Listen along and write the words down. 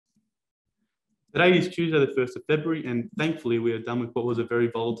Today is Tuesday, the 1st of February, and thankfully we are done with what was a very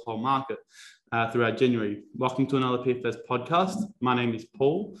volatile market throughout January. Welcome to another PFS podcast. My name is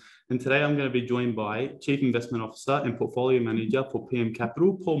Paul, and today I'm going to be joined by Chief Investment Officer and Portfolio Manager for PM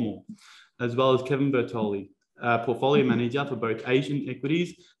Capital, Paul Moore, as well as Kevin Bertoli, Portfolio Manager for both Asian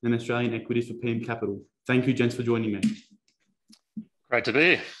equities and Australian equities for PM Capital. Thank you, gents, for joining me. Great to be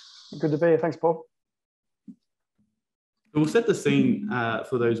here. Good to be here. Thanks, Paul. We'll set the scene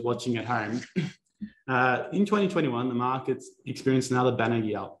for those watching at home. In 2021, the markets experienced another banner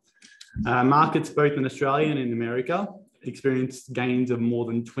year. Markets both in Australia and in America experienced gains of more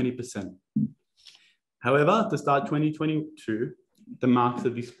than 20%. However, to start 2022, the markets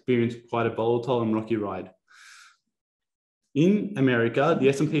have experienced quite a volatile and rocky ride. In America, the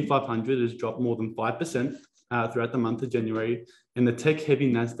S&P 500 has dropped more than 5% throughout the month of January, and the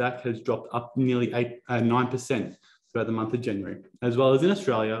tech-heavy NASDAQ has dropped up nearly 9% throughout the month of January. As well as in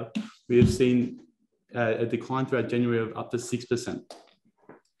Australia, we have seen a decline throughout January of up to 6%.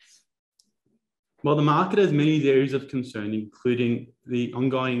 While the market has many areas of concern, including the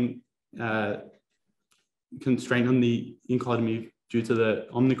ongoing constraint on the economy due to the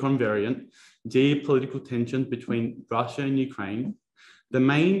Omicron variant, geopolitical tensions between Russia and Ukraine, the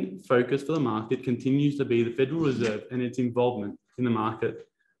main focus for the market continues to be the Federal Reserve and its involvement in the market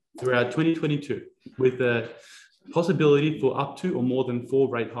throughout 2022, with the possibility for up to or more than 4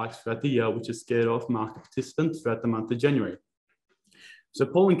 rate hikes throughout the year, which has scared off market participants throughout the month of January. So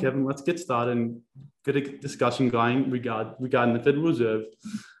Paul and Kevin, let's get started and get a discussion going regarding the Federal Reserve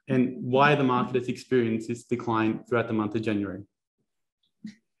and why the market has experienced this decline throughout the month of January.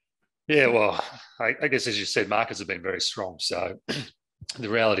 Yeah, well, I guess as you said, markets have been very strong. So the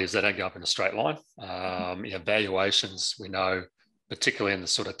reality is they don't go up in a straight line. Valuations, we know, particularly in the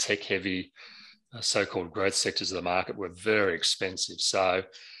sort of tech-heavy so-called growth sectors of the market, were very expensive. So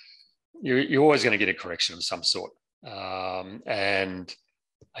you're always going to get a correction of some sort. And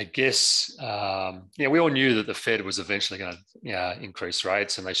I guess, we all knew that the Fed was eventually going to increase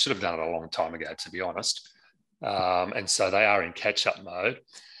rates, and they should have done it a long time ago, to be honest. And so they are in catch-up mode.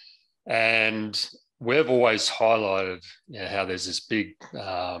 And we've always highlighted how there's this big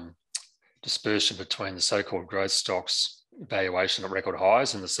dispersion between the so-called growth stocks valuation at record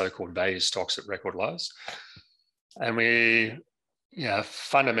highs and the so-called value stocks at record lows. And we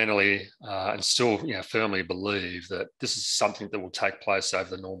fundamentally and still firmly believe that this is something that will take place over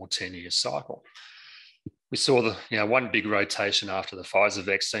the normal 10-year cycle. We saw the one big rotation after the Pfizer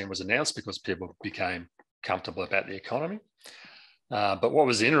vaccine was announced because people became comfortable about the economy. But what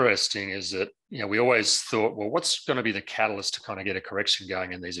was interesting is that we always thought, well, what's going to be the catalyst to kind of get a correction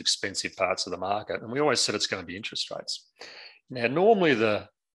going in these expensive parts of the market? And we always said it's going to be interest rates. Now, normally the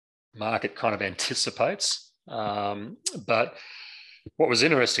market kind of anticipates, but what was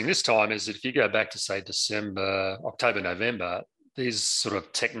interesting this time is that if you go back to, say, December, October, November, these sort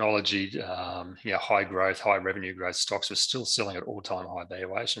of technology, high growth, high revenue growth stocks were still selling at all-time high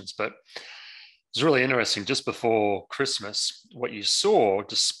valuations. But it's really interesting, just before Christmas, what you saw,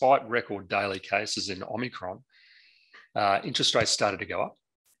 despite record daily cases in Omicron, interest rates started to go up.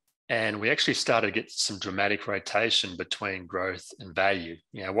 And we actually started to get some dramatic rotation between growth and value,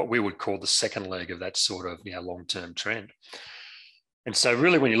 what we would call the second leg of that sort of long-term trend. And so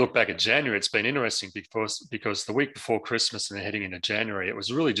really, when you look back at January, it's been interesting because the week before Christmas and then heading into January, it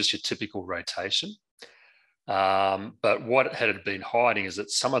was really just your typical rotation. But what had been hiding is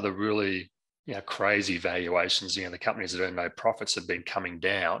that some of the really crazy valuations, the companies that earn no profits have been coming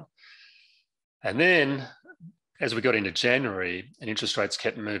down. And then as we got into January and interest rates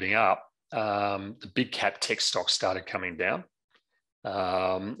kept moving up, the big cap tech stocks started coming down.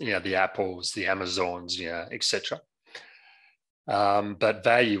 The Apples, the Amazons, etc. But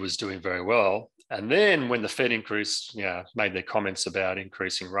value was doing very well. And then when the Fed made their comments about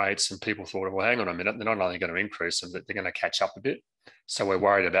increasing rates, and people thought, well, hang on a minute, they're not only going to increase them, but they're going to catch up a bit. So we're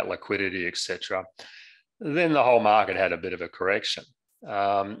worried about liquidity, etc. Then the whole market had a bit of a correction.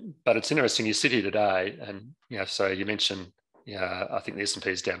 But it's interesting, you sit here today and, so you mentioned, I think the S&P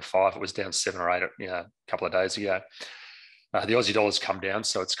is down 5, it was down 7 or 8, a couple of days ago. The Aussie dollar's come down,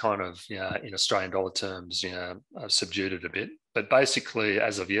 so it's kind of, in Australian dollar terms, subdued it a bit. But basically,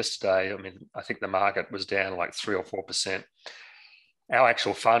 as of yesterday, I think the market was down like 3 or 4%. Our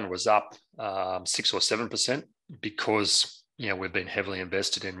actual fund was up 6 or 7% because, we've been heavily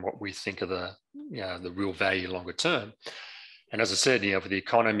invested in what we think are the real value longer term. And as I said, for the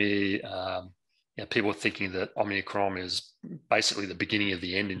economy, people thinking that Omicron is basically the beginning of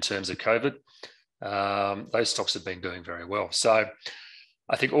the end in terms of COVID. Those stocks have been doing very well. So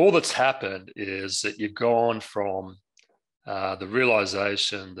I think all that's happened is that you've gone from the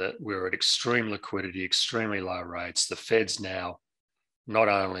realization that we're at extreme liquidity, extremely low rates. The Fed's now not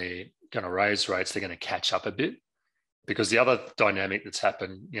only going to raise rates, they're going to catch up a bit. Because the other dynamic that's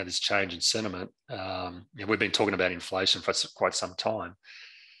happened, this change in sentiment, we've been talking about inflation for quite some time,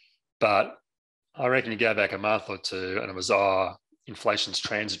 but I reckon you go back a month or two and it was, inflation's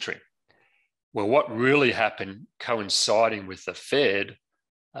transitory. Well, what really happened coinciding with the Fed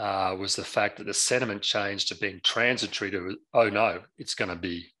was the fact that the sentiment changed to being transitory to, oh no, it's going to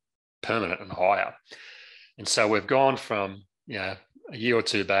be permanent and higher. And so we've gone from, a year or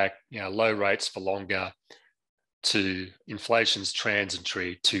two back, low rates for longer, to inflation's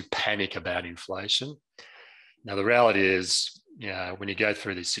transitory to panic about inflation. Now, the reality is, when you go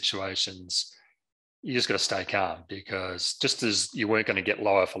through these situations, you just got to stay calm, because just as you weren't going to get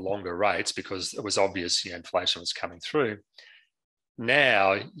lower for longer rates because it was obvious inflation was coming through,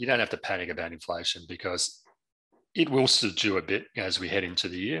 now you don't have to panic about inflation because it will subdue a bit as we head into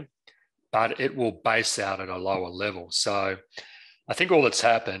the year, but it will base out at a lower level. So I think all that's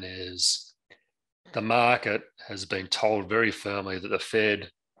happened is the market has been told very firmly that the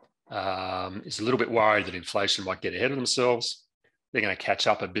Fed is a little bit worried that inflation might get ahead of themselves. They're going to catch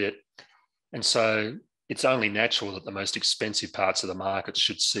up a bit. And so it's only natural that the most expensive parts of the market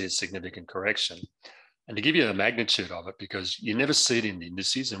should see a significant correction. And to give you the magnitude of it, because you never see it in the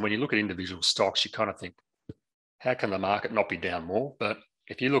indices, and when you look at individual stocks, you kind of think, how can the market not be down more? But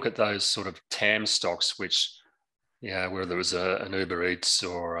if you look at those sort of TAM stocks, which, where there was an Uber Eats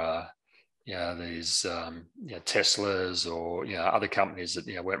or these Teslas or other companies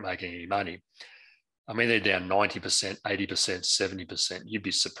that weren't making any money, I mean, they're down 90%, 80%, 70%. You'd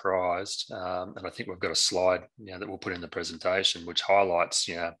be surprised. And I think we've got a slide that we'll put in the presentation, which highlights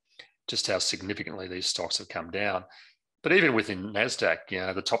just how significantly these stocks have come down. But even within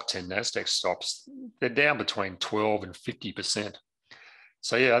NASDAQ, the top 10 NASDAQ stocks, they're down between 12 and 50%.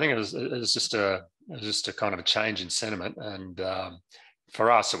 So I think it was just a kind of a change in sentiment. And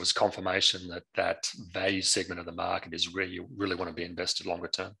for us, it was confirmation that value segment of the market is where you really want to be invested longer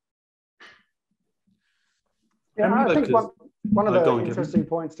term. Yeah, I think one of the interesting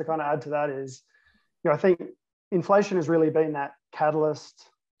points to kind of add to that is, I think inflation has really been that catalyst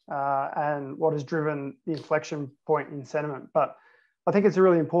and what has driven the inflection point in sentiment. But I think it's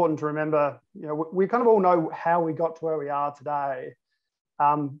really important to remember, we kind of all know how we got to where we are today,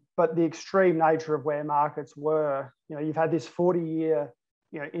 but the extreme nature of where markets were, you've had this 40-year,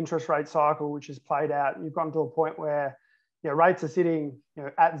 interest rate cycle, which has played out. You've gotten to a point where, rates are sitting,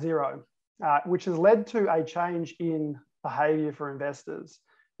 at zero. Which has led to a change in behavior for investors.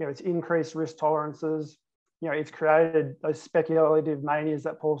 It's increased risk tolerances. It's created those speculative manias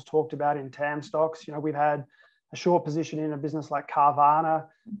that Paul's talked about in TAM stocks. We've had a short position in a business like Carvana,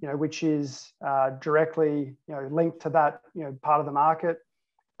 which is directly, linked to that, part of the market.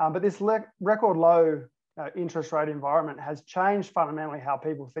 But this record low interest rate environment has changed fundamentally how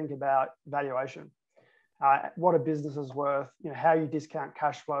people think about valuation. What a business is worth, how you discount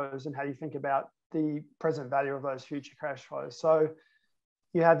cash flows and how you think about the present value of those future cash flows. So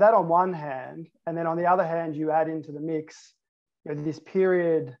you have that on one hand, and then on the other hand, you add into the mix, this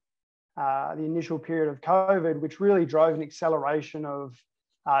period, the initial period of COVID, which really drove an acceleration of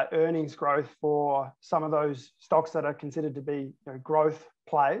earnings growth for some of those stocks that are considered to be growth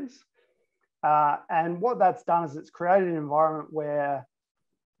plays. And what that's done is it's created an environment where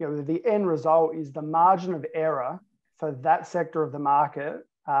the end result is the margin of error for that sector of the market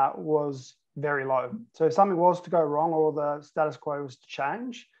was very low. So if something was to go wrong or the status quo was to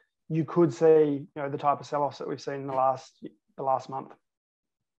change, you could see the type of sell-offs that we've seen in the last month.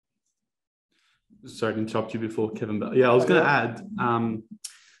 Sorry to interrupt you before, Kevin, but I was going to add,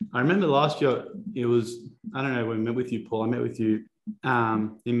 I remember last year, it was, I don't know when I met with you, Paul, I met with you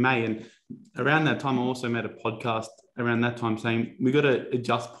in May, and around that time I also made a podcast around that time saying we got to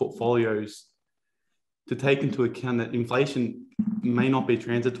adjust portfolios to take into account that inflation may not be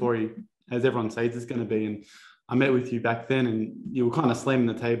transitory as everyone says it's going to be. And I met with you back then and you were kind of slamming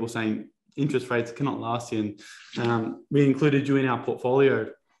the table saying interest rates cannot last you, and we included you in our portfolio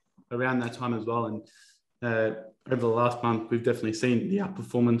around that time as well. And over the last month we've definitely seen the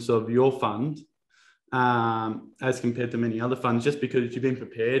outperformance of your fund as compared to many other funds, just because you've been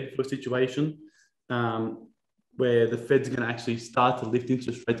prepared for a situation where the Fed's going to actually start to lift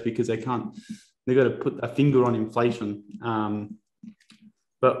interest rates because they've got to put a finger on inflation.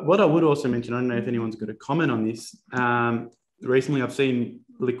 But what I would also mention, I don't know if anyone's got a comment on this. Recently, I've seen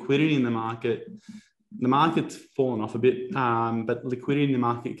liquidity in the market the market's fallen off a bit, but liquidity in the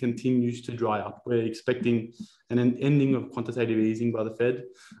market continues to dry up. We're expecting an ending of quantitative easing by the Fed.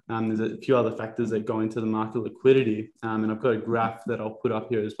 There's a few other factors that go into the market liquidity, and I've got a graph that I'll put up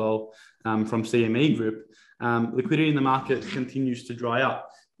here as well from CME Group. Liquidity in the market continues to dry up.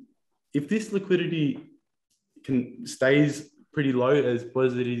 If this liquidity stays pretty low as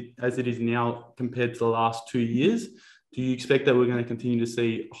it is now compared to the last 2 years, do you expect that we're going to continue to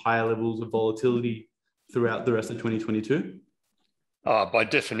see higher levels of volatility throughout the rest of 2022? By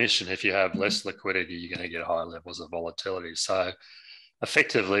definition, if you have less liquidity, you're going to get higher levels of volatility. So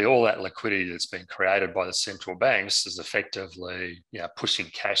effectively, all that liquidity that's been created by the central banks is effectively, pushing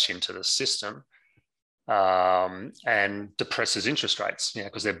cash into the system, and depresses interest rates,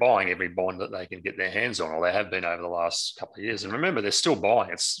 because they're buying every bond that they can get their hands on, or they have been over the last couple of years. And remember, they're still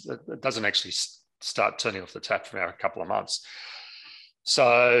buying. It doesn't actually start turning off the tap for a couple of months.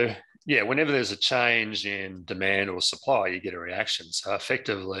 So, whenever there's a change in demand or supply, you get a reaction. So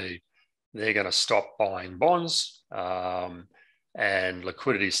effectively, they're going to stop buying bonds, and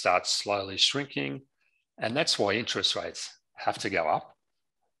liquidity starts slowly shrinking. And that's why interest rates have to go up.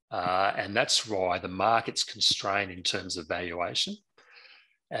 And that's why the market's constrained in terms of valuation.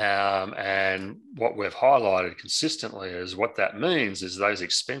 And what we've highlighted consistently is what that means is those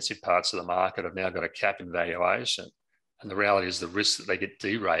expensive parts of the market have now got a cap in valuation. And the reality is the risk that they get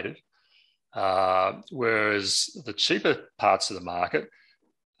derated. Whereas the cheaper parts of the market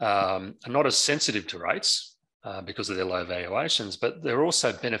are not as sensitive to rates because of their low valuations, but they're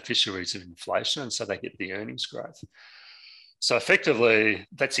also beneficiaries of inflation, and so they get the earnings growth. So effectively,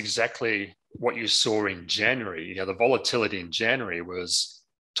 that's exactly what you saw in January. The volatility in January was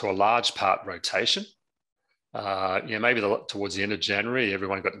to a large part rotation. Maybe towards the end of January,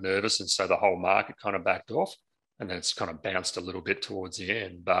 everyone got nervous, and so the whole market kind of backed off, and then it's kind of bounced a little bit towards the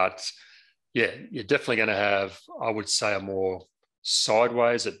end. But you're definitely going to have, I would say, a more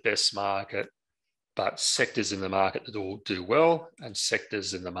sideways at best market, but sectors in the market that will do well and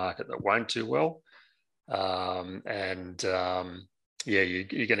sectors in the market that won't do well. You're going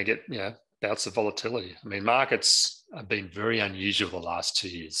to get bouts of volatility. I mean, markets have been very unusual the last 2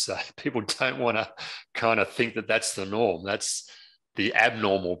 years, so people don't want to kind of think that that's the norm. That's the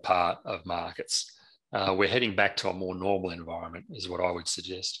abnormal part of markets. We're heading back to a more normal environment, is what I would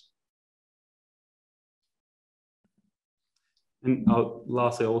suggest. And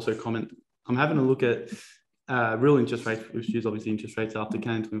lastly, I'll also comment, I'm having a look at real interest rates, which is obviously interest rates after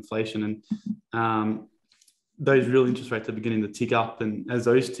accounting for inflation, and those real interest rates are beginning to tick up, and as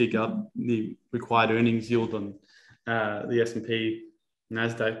those tick up, the required earnings yield on the S&P,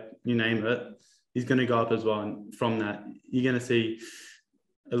 NASDAQ, you name it, is going to go up as well. And from that, you're going to see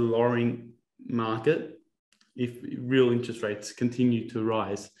a lowering market if real interest rates continue to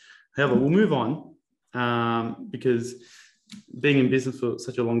rise. However, we'll move on because being in business for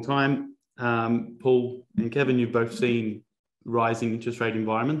such a long time, Paul and Kevin, you've both seen rising interest rate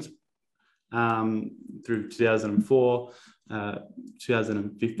environments through 2004,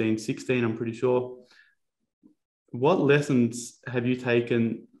 2015, 16, I'm pretty sure. What lessons have you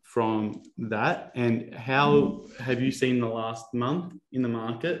taken from that, and how have you seen the last month in the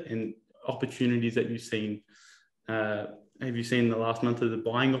market and opportunities that you've seen? Have you seen the last month as a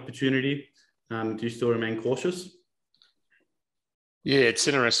buying opportunity? Do you still remain cautious? Yeah, it's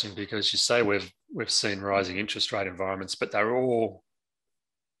interesting because you say we've seen rising interest rate environments, but they're all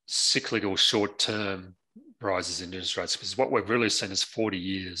cyclical short-term rises in interest rates, because what we've really seen is 40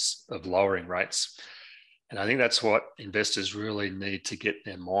 years of lowering rates. And I think that's what investors really need to get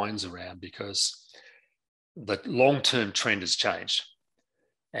their minds around, because the long-term trend has changed.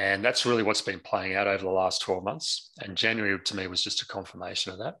 And that's really what's been playing out over the last 12 months. And January, to me, was just a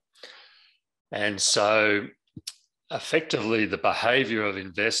confirmation of that. And so effectively, the behavior of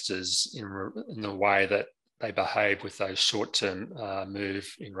investors in the way that they behave with those short-term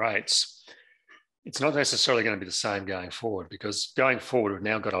move in rates, it's not necessarily going to be the same going forward, because going forward, we've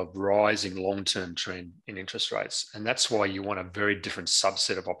now got a rising long-term trend in interest rates. And that's why you want a very different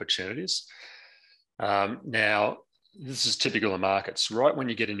subset of opportunities. Now, this is typical of markets. Right when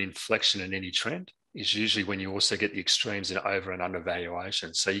you get an inflection in any trend is usually when you also get the extremes in over and under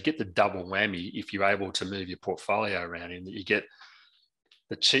valuation. So you get the double whammy if you're able to move your portfolio around, in that you get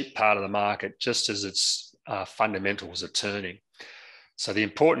the cheap part of the market just as its fundamentals are turning. So the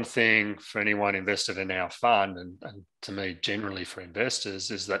important thing for anyone invested in our fund, and to me generally for investors,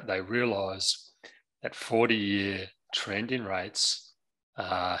 is that they realise that 40-year trend in rates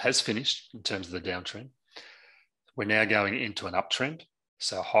has finished in terms of the downtrend. We're now going into an uptrend.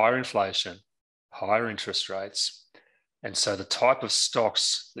 So higher inflation, higher interest rates, And so the type of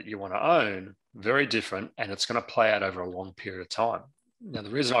stocks that you want to own, very different, and it's going to play out over a long period of time. Now, the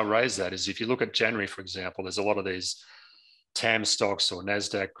reason I raise that is if you look at January, for example, there's a lot of these TAM stocks or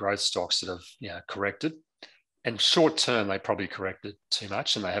NASDAQ growth stocks that have corrected. And short term, they probably corrected too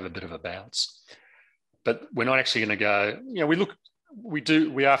much and they have a bit of a bounce. But we're not actually going to go,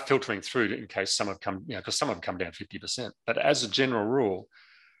 we are filtering through in case some have come, because some have come down 50%. But as a general rule,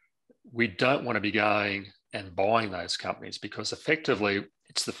 we don't want to be going and buying those companies because effectively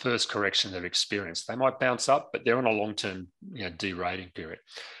it's the first correction they've experienced. They might bounce up, but they're on a long-term derating period.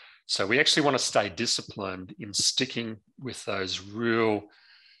 So we actually want to stay disciplined in sticking with those real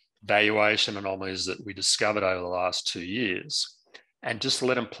valuation anomalies that we discovered over the last 2 years and just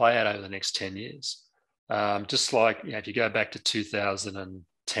let them play out over the next 10 years. Just like, if you go back to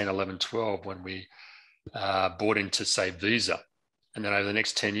 2010, 11, 12, when we bought into, say, Visa, and then over the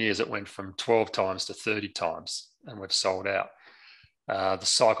next 10 years, it went from 12 times to 30 times, and we've sold out. The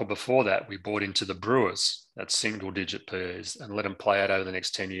cycle before that, we bought into the Brewers at single-digit PEs and let them play out over the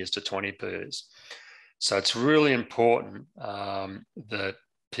next 10 years to 20 PEs. So it's really important that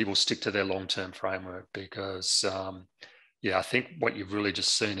people stick to their long-term framework because, I think what you've really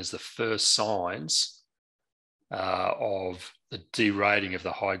just seen is the first signs of the derating of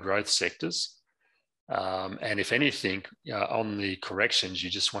the high-growth sectors. And if anything, on the corrections, you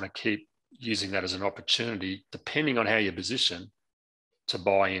just want to keep using that as an opportunity, depending on how you're positioned, to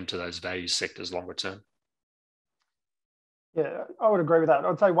buy into those value sectors longer term. Yeah, I would agree with that.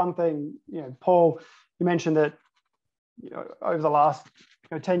 I'd say one thing, Paul, you mentioned that over the last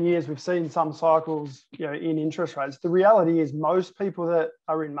 10 years, we've seen some cycles in interest rates. The reality is most people that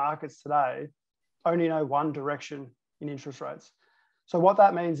are in markets today only know one direction in interest rates. So what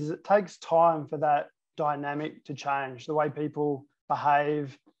that means is it takes time for that dynamic to change, the way people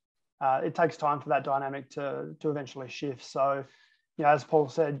behave. It takes time for that dynamic to eventually shift. So, as Paul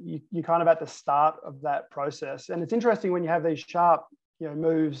said, you're kind of at the start of that process. And it's interesting when you have these sharp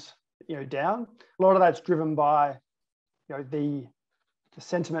moves down. A lot of that's driven by the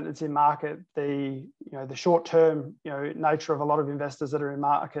sentiment that's in market, the short-term nature of a lot of investors that are in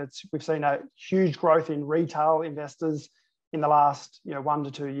markets. We've seen a huge growth in retail investors in the last 1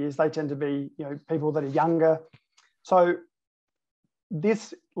 to 2 years. They tend to be people that are younger. So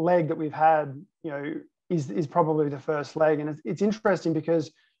this leg that we've had is probably the first leg, and it's interesting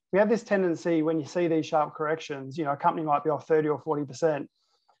because we have this tendency when you see these sharp corrections, a company might be off 30 or 40%.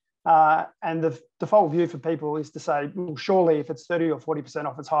 And the default view for people is to say, well, surely if it's 30 or 40%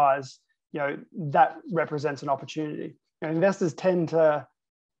 off its highs, that represents an opportunity. Investors tend to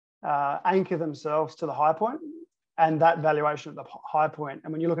anchor themselves to the high point and that valuation at the high point.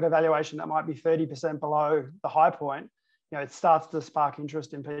 And when you look at a valuation that might be 30% below the high point, it starts to spark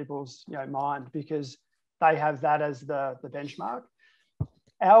interest in people's mind because they have that as the benchmark.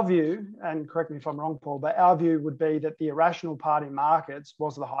 Our view, and correct me if I'm wrong, Paul, but our view would be that the irrational part in markets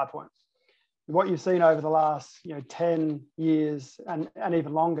was the high point. What you've seen over the last 10 years and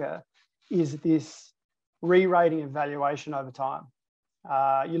even longer is this re-rating of valuation over time.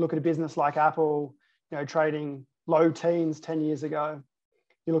 You look at a business like Apple, trading low teens 10 years ago.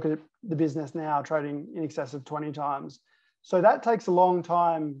 You look at the business now trading in excess of 20 times. So that takes a long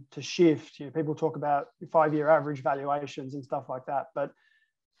time to shift. People talk about 5-year average valuations and stuff like that, but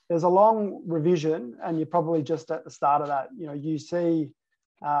there's a long revision and you're probably just at the start of that. You see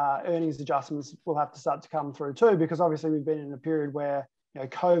earnings adjustments will have to start to come through too, because obviously we've been in a period where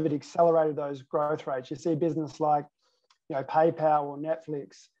COVID accelerated those growth rates. You see a business like PayPal or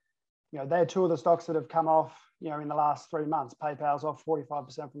Netflix, they're two of the stocks that have come off in the last 3 months. PayPal's off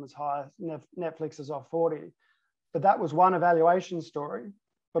 45% from its high, Netflix is off 40%. But that was one evaluation story,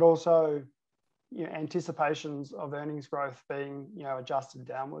 but also anticipations of earnings growth being adjusted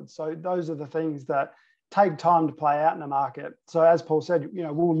downwards. So those are the things that take time to play out in the market. So as Paul said,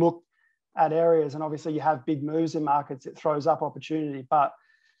 we'll look at areas, and obviously you have big moves in markets, it throws up opportunity. But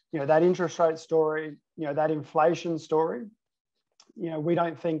that interest rate story, that inflation story, we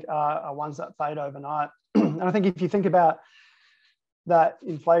don't think are ones that fade overnight. And I think if you think about that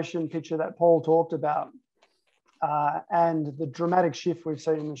inflation picture that Paul talked about, and the dramatic shift we've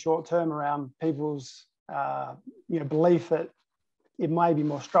seen in the short term around people's belief that it may be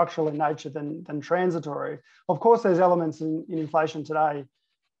more structural in nature than transitory. Of course, there's elements in inflation today,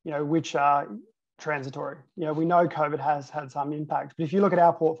 which are transitory. We know COVID has had some impact, but if you look at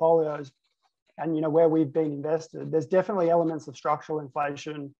our portfolios and where we've been invested, there's definitely elements of structural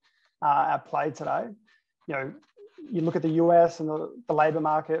inflation at play today. You look at the US and the labour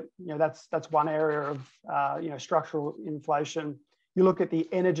market, that's one area of structural inflation. you look at the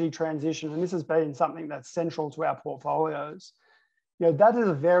energy transition, and this has been something that's central to our portfolios. You know, that is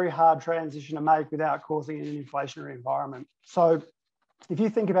a very hard transition to make without causing an inflationary environment. So if you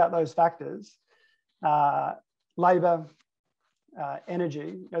think about those factors, labour, energy,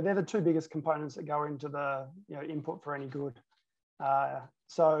 you know, they're the two biggest components that go into the, you know, input for any good.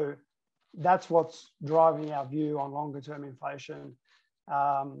 So that's what's driving our view on longer term inflation.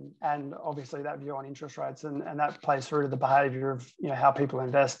 And obviously that view on interest rates, and that plays through to the behaviour of, you know, how people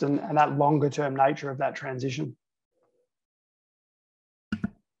invest and that longer term nature of that transition.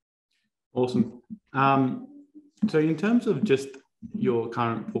 Awesome. So in terms of just your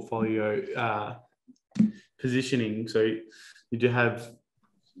current portfolio positioning, so you do have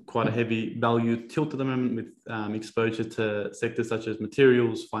quite a heavy value tilt at the moment with exposure to sectors such as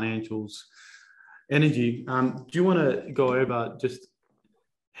materials, financials, energy. Do you want to go over just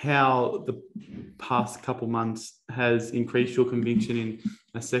how the past couple months has increased your conviction in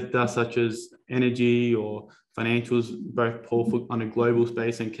a sector such as energy or financials, both Paul on a global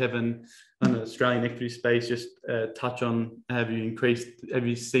space and Kevin on the Australian equity space? Just touch on, have you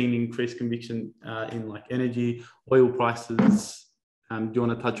seen increased conviction in like energy, oil prices? Do you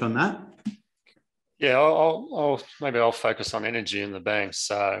want to touch on that? Yeah, maybe I'll focus on energy and the banks.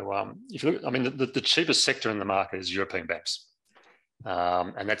 So if you look, I mean, the cheapest sector in the market is European banks.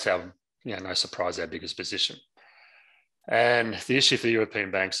 And that's our, you know, no surprise, our biggest position. And the issue for the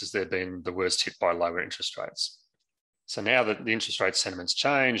European banks is they've been the worst hit by lower interest rates. So now that the interest rate sentiment's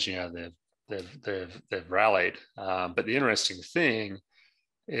changed, you know, they've rallied. But the interesting thing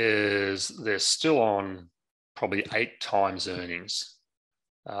is they're still on probably 8 times earnings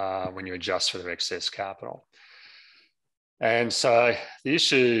when you adjust for their excess capital. And so the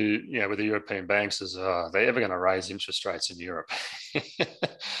issue, you know, with the European banks is, are they ever going to raise interest rates in Europe?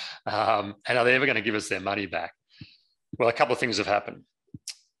 And are they ever going to give us their money back? Well, a couple of things have happened.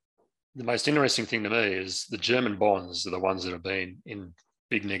 The most interesting thing to me is the German bonds are the ones that have been in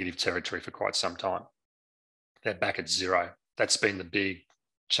big negative territory for quite some time. They're back at zero. That's been the big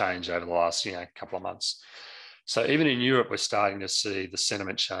change over the last, you know, couple of months. So even in Europe, we're starting to see the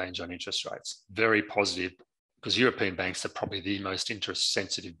sentiment change on interest rates. Very positive, because European banks are probably the most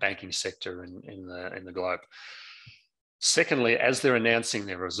interest-sensitive banking sector in the globe. Secondly, as they're announcing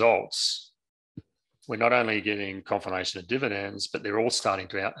their results, we're not only getting confirmation of dividends, but they're all starting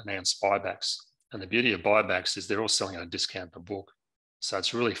to announce buybacks. And the beauty of buybacks is they're all selling at a discount per book. So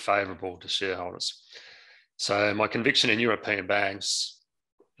it's really favourable to shareholders. So my conviction in European banks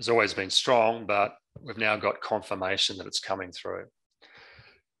has always been strong, but we've now got confirmation that it's coming through.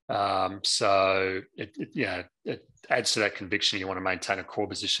 So it adds to that conviction. You want to maintain a core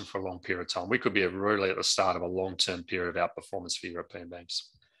position for a long period of time. We could be really at the start of a long-term period of outperformance for European banks.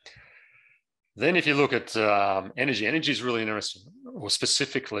 Then if you look at energy is really interesting. Or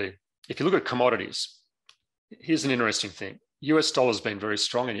specifically, if you look at commodities, here's an interesting thing. US dollar has been very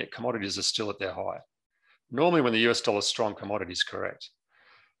strong, and yet commodities are still at their high. Normally when the US dollar is strong, commodities correct.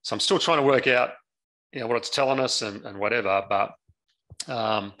 So I'm still trying to work out, you know, what it's telling us and whatever, but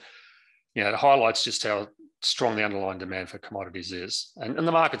you know, it highlights just how strong the underlying demand for commodities is. And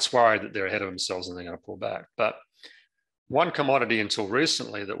the market's worried that they're ahead of themselves and they're going to pull back. But one commodity until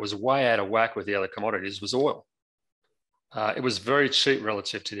recently that was way out of whack with the other commodities was oil. It was very cheap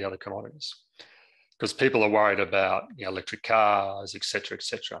relative to the other commodities because people are worried about, you know, electric cars, et cetera, et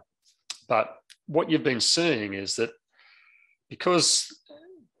cetera. But what you've been seeing is that because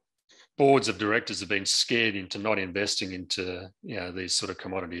boards of directors have been scared into not investing into, you know, these sort of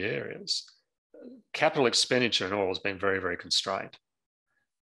commodity areas, capital expenditure in oil has been very, very constrained.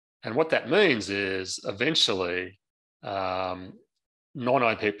 And what that means is eventually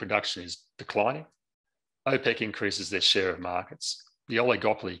non-OPEC production is declining. OPEC increases their share of markets. The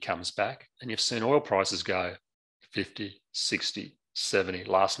oligopoly comes back, and you've seen oil prices go 50, 60, 70.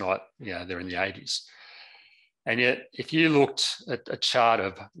 Last night, you know, they're in the 80s. And yet, if you looked at a chart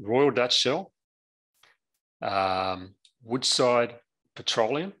of Royal Dutch Shell, Woodside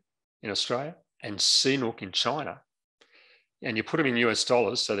Petroleum in Australia, and CNOOC in China, and you put them in US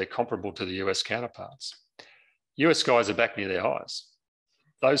dollars, so they're comparable to the US counterparts, US guys are back near their highs.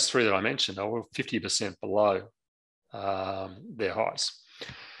 Those three that I mentioned are 50% below their highs.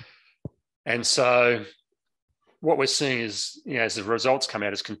 And so what we're seeing is, you know, as the results come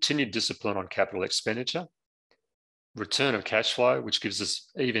out, is continued discipline on capital expenditure, return of cash flow, which gives us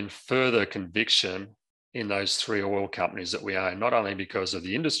even further conviction in those three oil companies that we own, not only because of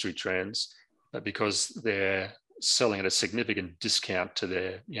the industry trends, but because they're selling at a significant discount to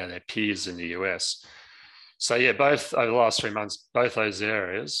their, you know, their peers in the US. So yeah, both over the last 3 months, both those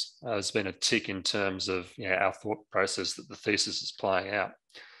areas has been a tick in terms of our thought process that the thesis is playing out.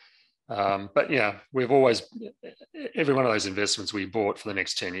 But yeah, we've always, every one of those investments we bought for the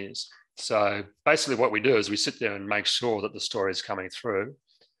next 10 years. So basically what we do is we sit there and make sure that the story is coming through.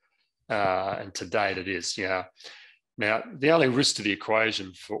 And to date it is, Now, the only risk to the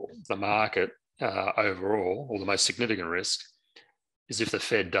equation for the market overall, or the most significant risk, is if the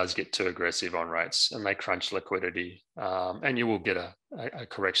Fed does get too aggressive on rates and they crunch liquidity, and you will get a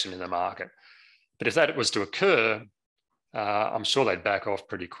correction in the market. But if that was to occur, I'm sure they'd back off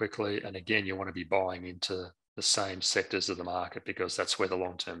pretty quickly. And again, you want to be buying into the same sectors of the market because that's where the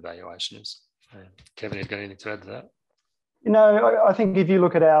long-term valuation is. Kevin, you got anything to add to that? I think if you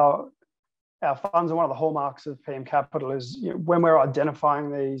look at our funds, and one of the hallmarks of PM Capital is when we're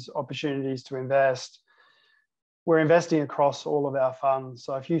identifying these opportunities to invest, we're investing across all of our funds.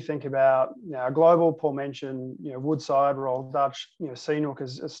 So if you think about global, Paul mentioned, Woodside, Royal Dutch, CNOOC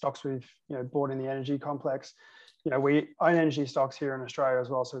as stocks we've bought in the energy complex. We own energy stocks here in Australia as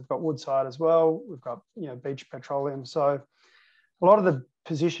well. So we've got Woodside as well. We've got Beach Petroleum. So a lot of the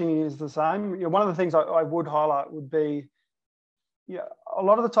positioning is the same. One of the things I would highlight would be, a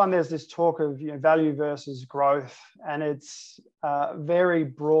lot of the time there's this talk of value versus growth, and it's very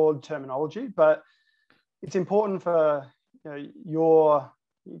broad terminology, but it's important for your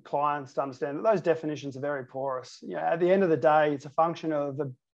clients to understand that those definitions are very porous. At the end of the day, it's a function of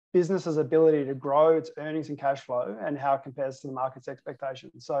the business's ability to grow its earnings and cash flow and how it compares to the market's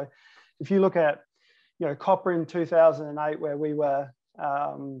expectations. So if you look at copper in 2008, where we were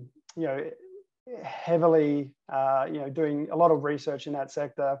heavily doing a lot of research in that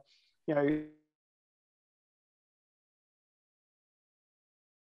sector,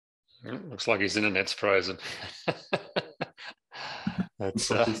 looks like his internet's frozen.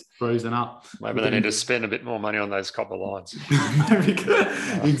 That's frozen up. Maybe they need to spend a bit more money on those copper lines.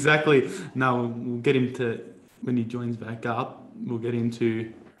 Exactly. No, we'll get him to, when he joins back up, we'll get him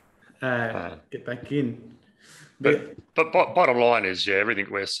to get back in. But bottom line is, everything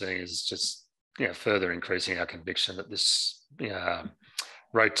we're seeing is just further increasing our conviction that this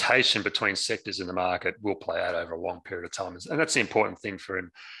rotation between sectors in the market will play out over a long period of time, and that's the important thing for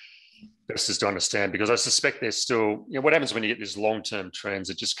investors to understand, because I suspect there's still, what happens when you get these long-term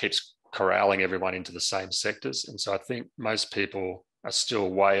trends, it just keeps corralling everyone into the same sectors. And so I think most people are still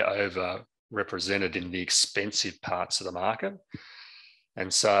way over represented in the expensive parts of the market.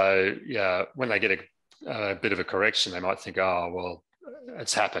 And so, when they get a bit of a correction, they might think, oh, well,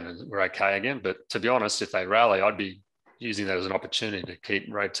 it's happened and we're okay again. But to be honest, if they rally, I'd be using that as an opportunity to keep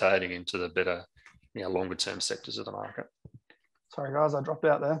rotating into the better, longer-term sectors of the market. Sorry, guys, I dropped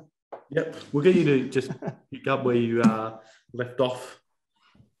out there. Yep, we'll get you to just pick up where you left off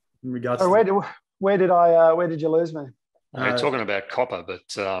in regards. So where did you lose me? You're talking about copper, but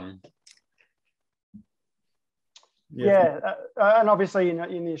and obviously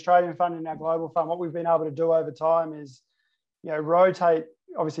in the Australian fund and our global fund, what we've been able to do over time is rotate.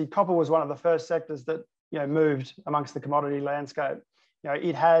 Obviously, copper was one of the first sectors that moved amongst the commodity landscape.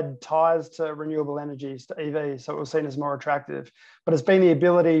 It had ties to renewable energies, to EV, so it was seen as more attractive. But it's been the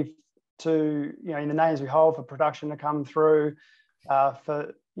ability to, in the names we hold, for production to come through,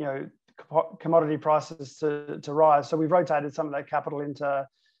 for commodity prices to rise. So we've rotated some of that capital into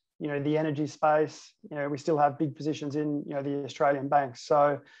the energy space. We still have big positions in the Australian banks.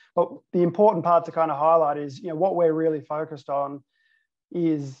 So, but the important part to kind of highlight is what we're really focused on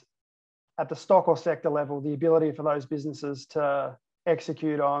is at the stock or sector level, the ability for those businesses to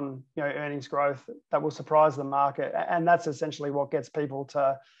execute on earnings growth that will surprise the market, and that's essentially what gets people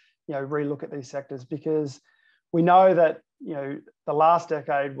to relook at these sectors, because we know that the last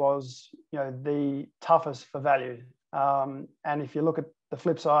decade was the toughest for value, and if you look at the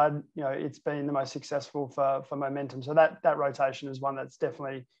flip side, it's been the most successful for momentum. So that rotation is one that's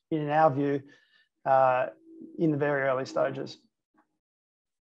definitely, in our view, in the very early stages.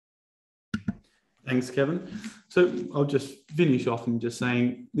 Thanks, Kevin. So I'll just finish off and just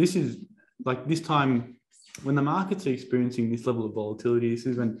saying, this is like this time when the markets are experiencing this level of volatility, this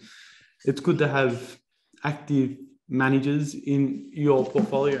is when it's good to have active managers in your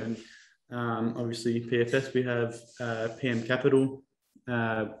portfolio. And obviously PFS, we have PM Capital,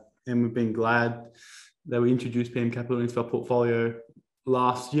 and we've been glad that we introduced PM Capital into our portfolio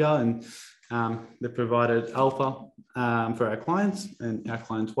last year, and they provided alpha for our clients and our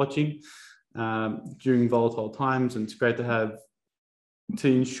clients watching during volatile times. And it's great to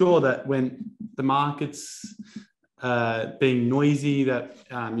ensure that when the market's being noisy, that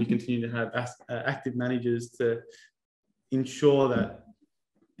you continue to have active managers to ensure that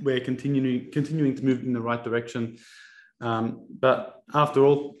we're continuing to move in the right direction. But after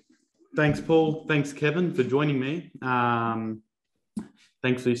all, thanks, Paul. Thanks, Kevin, for joining me.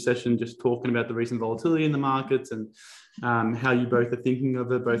 Thanks for this session, just talking about the recent volatility in the markets and how you both are thinking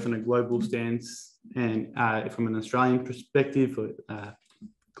of it, both on a global stance and from an Australian perspective for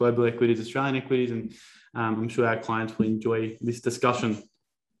global equities, Australian equities, and I'm sure our clients will enjoy this discussion.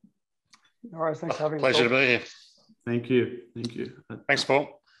 All right, thanks for having me. Pleasure to be here. Thank you. Thank you. Thanks,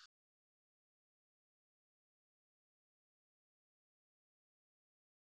 Paul.